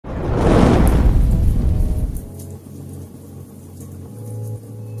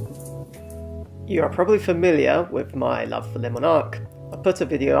You are probably familiar with my love for Le Monarque. I put a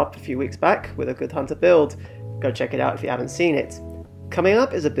video up a few weeks back with a good hunter build. Go check it out if you haven't seen it. Coming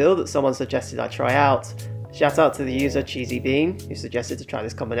up is a build that someone suggested I try out. Shout out to the user Cheesy Bean who suggested to try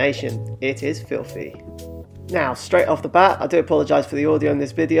this combination. It is filthy. Now, straight off the bat, I do apologise for the audio in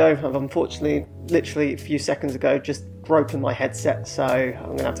this video. I've unfortunately, literally a few seconds ago, just broken my headset, so I'm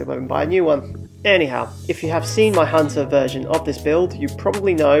going to have to go and buy a new one. Anyhow, if you have seen my hunter version of this build, you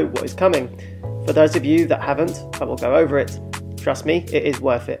probably know what is coming. For those of you that haven't, I will go over it. Trust me, it is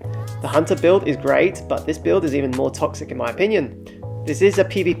worth it. The hunter build is great, but this build is even more toxic in my opinion. This is a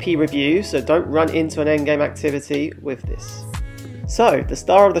PvP review, so don't run into an endgame activity with this. So, the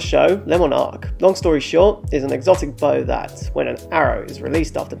star of the show, Le Monarque, long story short, is an exotic bow that, when an arrow is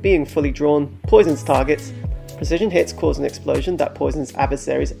released after being fully drawn, poisons targets. Precision hits cause an explosion that poisons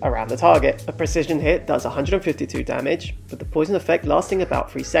adversaries around the target. A precision hit does 152 damage, with the poison effect lasting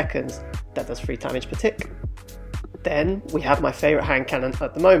about 3 seconds. That does 3 damage per tick. Then, we have my favourite hand cannon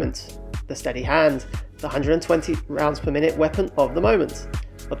at the moment, the Steady Hand, the 120 rounds per minute weapon of the moment,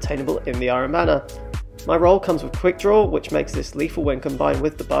 obtainable in the Iron Banner. My roll comes with quick draw, which makes this lethal when combined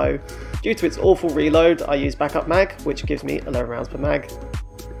with the bow. Due to its awful reload, I use backup mag, which gives me 11 rounds per mag.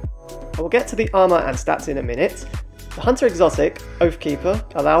 I will get to the armour and stats in a minute. The Hunter Exotic, Oathkeeper,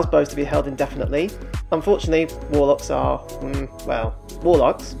 allows bows to be held indefinitely. Unfortunately, Warlocks are,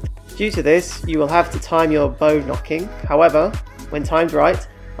 Warlocks. Due to this, you will have to time your bow knocking. However, when timed right,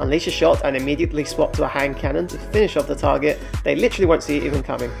 unleash a shot and immediately swap to a hand cannon to finish off the target. They literally won't see it even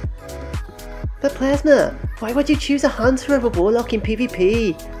coming. But Plasma, why would you choose a Hunter over Warlock in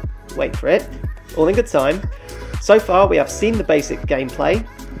PvP? Wait for it, all in good time. So far we have seen the basic gameplay,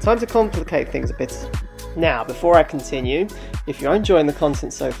 time to complicate things a bit. Now, before I continue, if you're enjoying the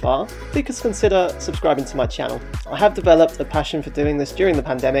content so far, please consider subscribing to my channel. I have developed a passion for doing this during the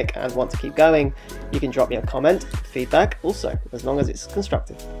pandemic and want to keep going. You can drop me a comment, feedback also, as long as it's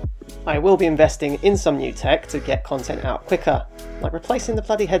constructive. I will be investing in some new tech to get content out quicker, like replacing the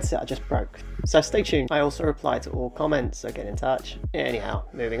bloody headset I just broke. So stay tuned. I also reply to all comments, so get in touch. Anyhow,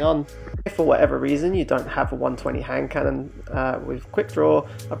 moving on. If for whatever reason you don't have a 120 hand cannon with quick draw,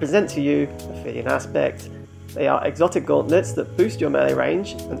 I present to you a fitting aspect. They are exotic gauntlets that boost your melee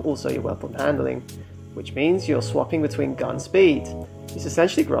range and also your weapon handling, which means you're swapping between gun speed. This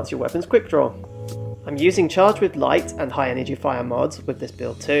essentially grants your weapons quick draw. I'm using Charge with Light and High Energy Fire mods with this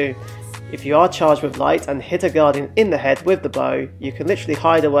build too. If you are charged with light and hit a guardian in the head with the bow, you can literally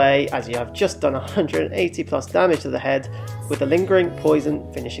hide away as you have just done 180 plus damage to the head, with the lingering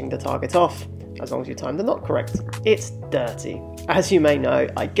poison finishing the target off, as long as you time the knot correct. It's dirty. As you may know,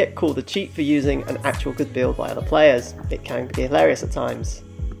 I get called a cheat for using an actual good build by other players. It can be hilarious at times.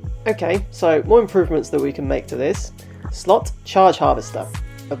 Okay, so more improvements that we can make to this. Slot Charge Harvester.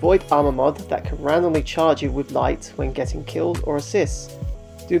 Avoid armor mod that can randomly charge you with light when getting killed or assists.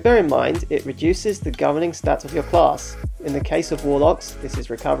 Do bear in mind, it reduces the governing stats of your class. In the case of Warlocks, this is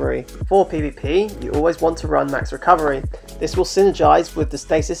recovery. For PvP, you always want to run max recovery. This will synergize with the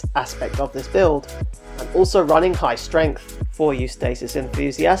stasis aspect of this build. I'm also running high strength. For you stasis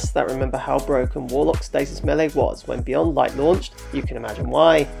enthusiasts that remember how broken Warlock stasis melee was when Beyond Light launched, you can imagine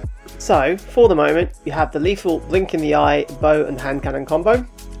why. So, for the moment, you have the lethal blink in the eye bow and hand cannon combo,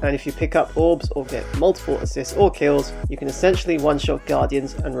 and if you pick up orbs or get multiple assists or kills, you can essentially one-shot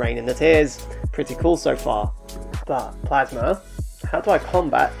guardians and rain in the tears. Pretty cool so far. But Plasma, how do I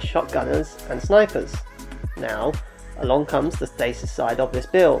combat shotgunners and snipers? Now, along comes the stasis side of this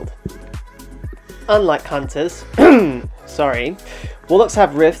build. Unlike hunters, Warlocks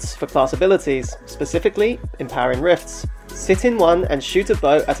have rifts for class abilities, specifically empowering rifts. Sit in one and shoot a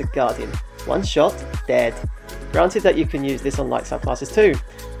bow at a guardian. One shot, dead. Granted that you can use this on light side classes too.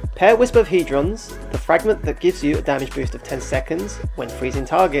 Pair Wisp of Hedrons, the fragment that gives you a damage boost of 10 seconds when freezing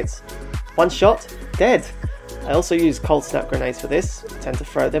targets. One shot, dead. I also use cold snap grenades for this. I tend to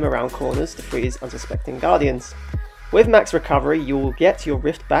throw them around corners to freeze unsuspecting guardians. With max recovery, you will get your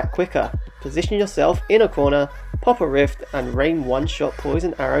rift back quicker. Position yourself in a corner, pop a rift, and rain one-shot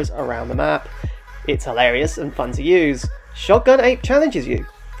poison arrows around the map. It's hilarious and fun to use. Shotgun Ape challenges you.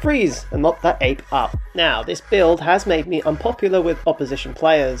 Freeze and mop that ape up. Now, this build has made me unpopular with opposition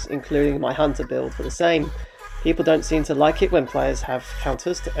players, including my hunter build for the same. People don't seem to like it when players have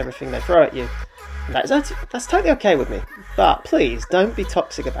counters to everything they throw at you. And that's totally okay with me, but please don't be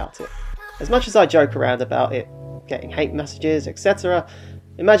toxic about it. As much as I joke around about it, getting hate messages, etc.,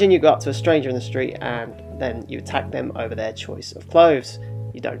 imagine you go up to a stranger in the street and then you attack them over their choice of clothes.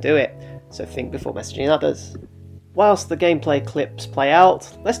 You don't do it, so think before messaging others. Whilst the gameplay clips play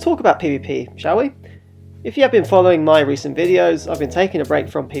out, let's talk about PvP, shall we? If you have been following my recent videos, I've been taking a break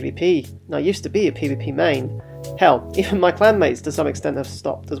from PvP, and I used to be a PvP main. Hell, even my clanmates to some extent have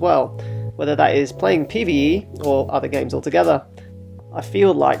stopped as well, whether that is playing PvE or other games altogether. I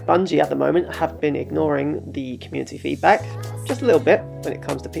feel like Bungie at the moment have been ignoring the community feedback, just a little bit when it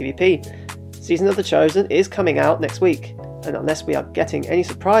comes to PvP. Season of the Chosen is coming out next week, and unless we are getting any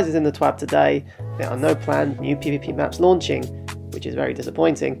surprises in the TWAB today, there are no planned new PvP maps launching, which is very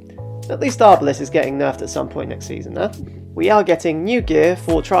disappointing. At least Arbalest is getting nerfed at some point next season, huh? We are getting new gear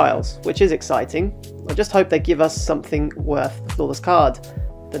for Trials, which is exciting. I just hope they give us something worth the Flawless card.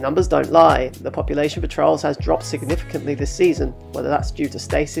 The numbers don't lie, the population for Trials has dropped significantly this season, whether that's due to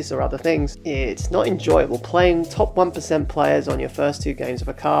Stasis or other things. It's not enjoyable playing top 1% players on your first 2 games of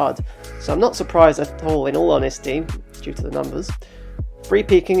a card, so I'm not surprised at all in all honesty, due to the numbers. Free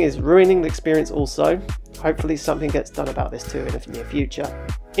peeking is ruining the experience also. Hopefully something gets done about this too in the near future.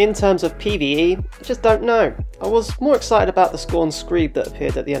 In terms of PvE, I just don't know. I was more excited about the Scorn Screed that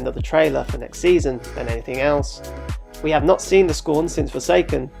appeared at the end of the trailer for next season than anything else. We have not seen the Scorn since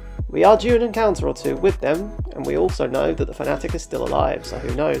Forsaken. We are due an encounter or two with them, and we also know that the Fanatic is still alive, so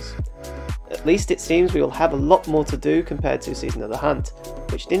who knows. At least it seems we will have a lot more to do compared to Season of the Hunt,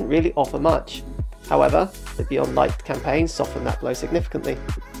 which didn't really offer much. However, the Beyond Light campaign softened that blow significantly.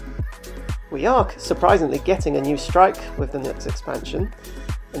 We are surprisingly getting a new strike with the next expansion,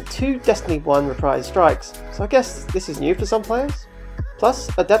 and 2 Destiny 1 reprised strikes, so I guess this is new for some players? Plus,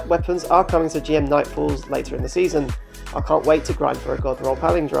 adept weapons are coming to GM Nightfalls later in the season. I can't wait to grind for a God Roll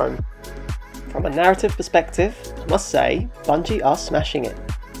palindrome. From a narrative perspective, I must say, Bungie are smashing it.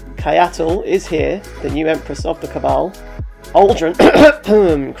 Kayatl is here, the new Empress of the Cabal.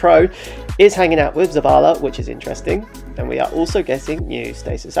 Aldrin Crow is hanging out with Zavala, which is interesting, and we are also getting new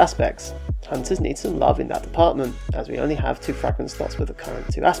Stasis aspects. Hunters need some love in that department, as we only have 2 fragment slots with the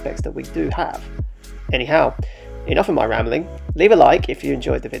current 2 aspects that we do have. Anyhow, enough of my rambling. Leave a like if you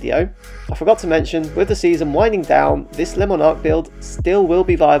enjoyed the video. I forgot to mention, with the season winding down, this Le Monarque build still will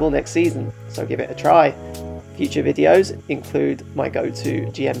be viable next season, so give it a try. Future videos include my go-to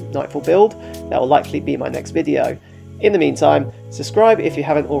GM Nightfall build, that will likely be my next video. In the meantime, subscribe if you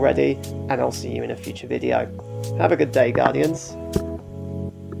haven't already, and I'll see you in a future video. Have a good day, Guardians.